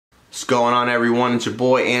What's going on, everyone? It's your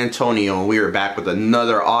boy Antonio, and we are back with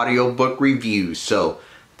another audiobook review. So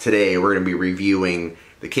today we're going to be reviewing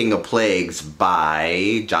The King of Plagues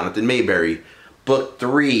by Jonathan Maberry, book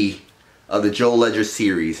 3 of the Joe Ledger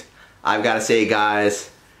series. I've got to say, guys,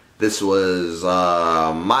 this was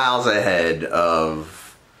miles ahead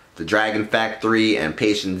of the Dragon Factory and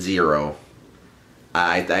Patient Zero.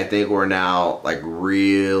 I think we're now like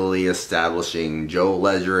really establishing Joe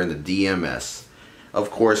Ledger and the DMS. Of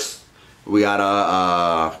course, we got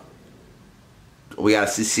a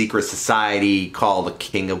secret society called the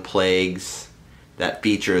King of Plagues that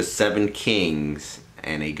features 7 kings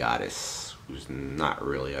and a goddess who's not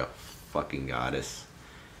really a fucking goddess.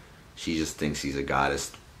 She just thinks she's a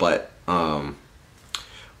goddess. But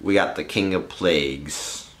we got the King of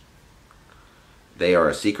Plagues. They are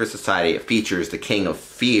a secret society. It features the King of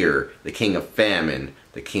Fear, the King of Famine,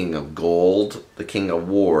 the King of Gold, the King of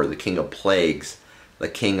War, the King of Plagues, the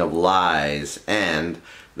King of Lies, and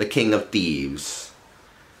the King of Thieves.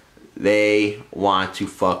 They want to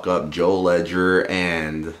fuck up Joe Ledger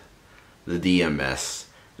and the DMS.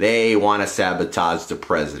 They want to sabotage the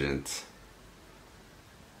president.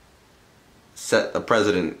 The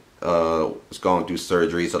president is going through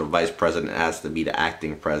surgery, so the vice president has to be the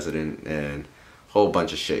acting president, and a whole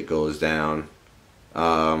bunch of shit goes down.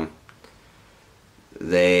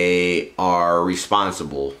 They are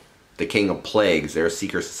responsible. The King of Plagues, they're a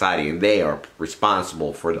secret society, and they are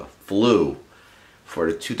responsible for the flu,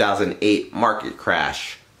 for the 2008 market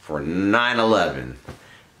crash, for 9/11.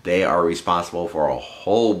 They are responsible for a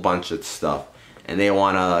whole bunch of stuff, and they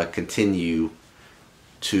want to continue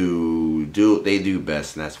to do what they do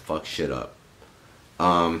best, and that's fuck shit up.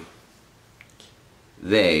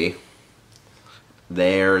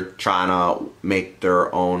 They're trying to make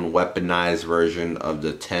their own weaponized version of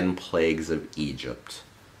the 10 plagues of Egypt.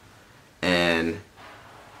 And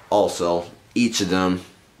also, each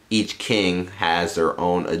king has their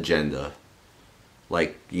own agenda.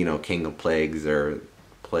 Like, you know, King of Plagues, or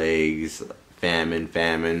plagues,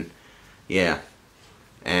 famine, yeah.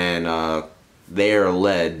 And they are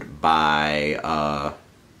led by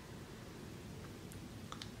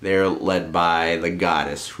the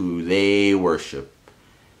goddess who they worship.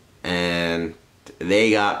 And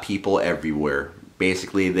they got people everywhere.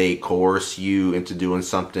 Basically, they coerce you into doing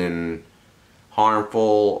something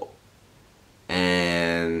harmful,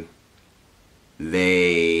 and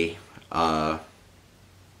they if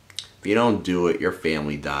you don't do it, your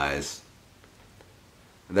family dies.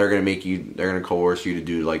 They're gonna coerce you to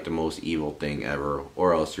do like the most evil thing ever,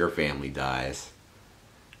 or else your family dies.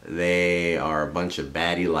 They are a bunch of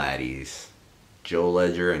baddie laddies. Joe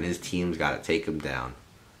Ledger and his team's gotta take them down.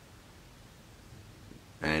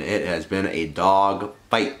 And it has been a dog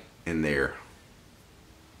fight in there.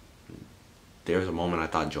 There was a moment I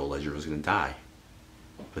thought Joe Ledger was going to die.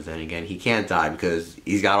 But then again, he can't die because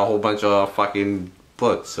he's got a whole bunch of fucking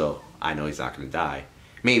books. So I know he's not going to die.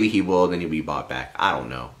 Maybe he will, then he'll be bought back. I don't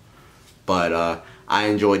know. But I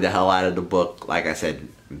enjoyed the hell out of the book. Like I said,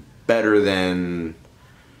 better than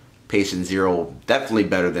Patient Zero. Definitely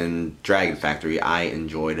better than Dragon Factory. I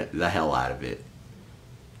enjoyed the hell out of it.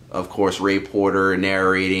 Of course, Ray Porter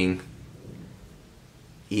narrating.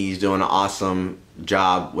 He's doing an awesome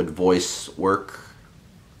job with voice work.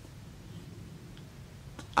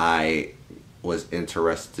 I was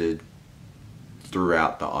interested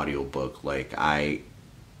throughout the audiobook. Like, I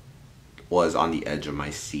was on the edge of my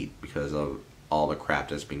seat because of all the crap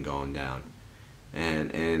that's been going down.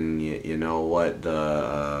 And you know what?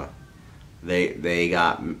 They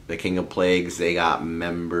got the King of Plagues. They got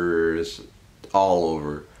members all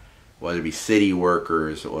over. Whether it be city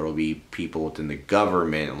workers or it'll be people within the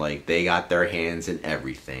government, like, they got their hands in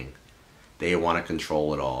everything. They want to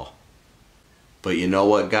control it all. But you know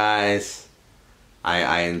what, guys?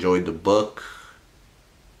 I enjoyed the book.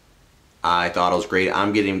 I thought it was great.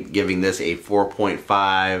 I'm giving this a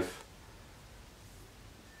 4.5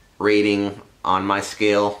 rating on my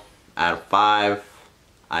scale out of 5.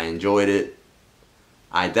 I enjoyed it.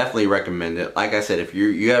 I definitely recommend it. Like I said, if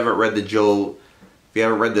you haven't read the Joe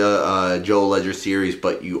Ledger series,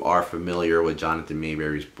 but you are familiar with Jonathan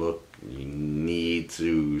Maberry's book, you need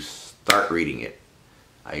to start reading it.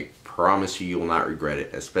 I promise you will not regret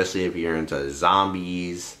it, especially if you're into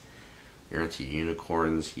zombies, you're into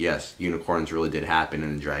unicorns. Yes, unicorns really did happen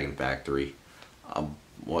in the Dragon Factory,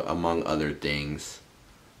 among other things.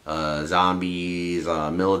 Zombies,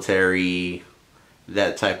 military,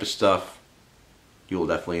 that type of stuff. You will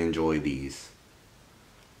definitely enjoy these.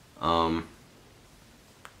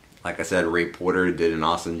 Like I said, Ray Porter did an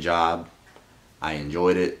awesome job. I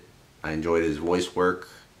enjoyed it. I enjoyed his voice work.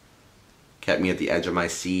 kept me at the edge of my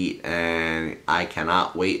seat, and I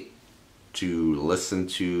cannot wait to listen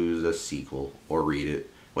to the sequel or read it,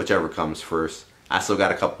 whichever comes first. I still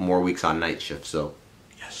got a couple more weeks on night shift, so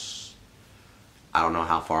yes. I don't know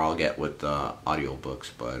how far I'll get with audiobooks,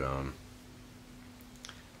 but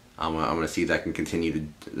I'm gonna see if I can continue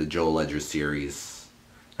the Joe Ledger series.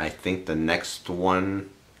 I think the next one,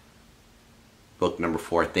 book number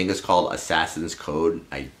 4, I think it's called Assassin's Code.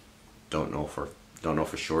 I don't know for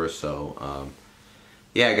sure. So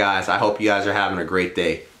yeah, guys, I hope you guys are having a great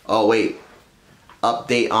day. Oh wait,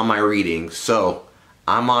 update on my reading. So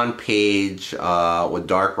I'm on page with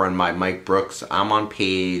Dark Run by Mike Brooks. I'm on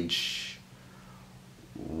page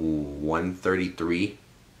 133,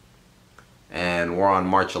 and we're on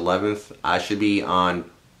March 11th. I should be on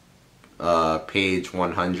page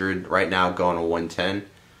 100 right now, going to 110.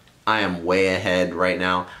 I am way ahead right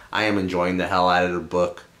now. I am enjoying the hell out of the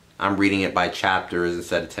book. I'm reading it by chapters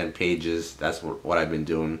instead of 10 pages. That's what I've been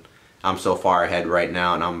doing. I'm so far ahead right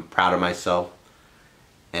now, and I'm proud of myself.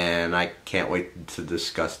 And I can't wait to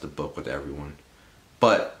discuss the book with everyone.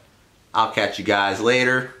 But I'll catch you guys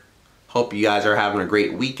later. Hope you guys are having a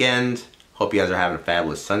great weekend. Hope you guys are having a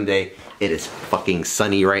fabulous Sunday. It is fucking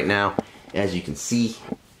sunny right now, as you can see.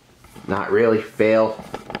 Not really. Fail.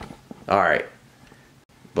 Alright.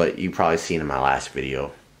 But you probably seen in my last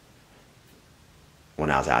video when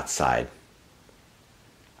I was outside.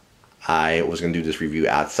 I was going to do this review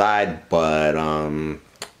outside, but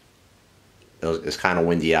it's kind of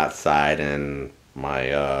windy outside, and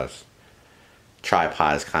my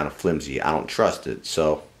tripod is kind of flimsy. I don't trust it,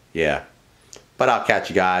 so yeah. But I'll catch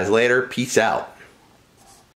you guys later. Peace out.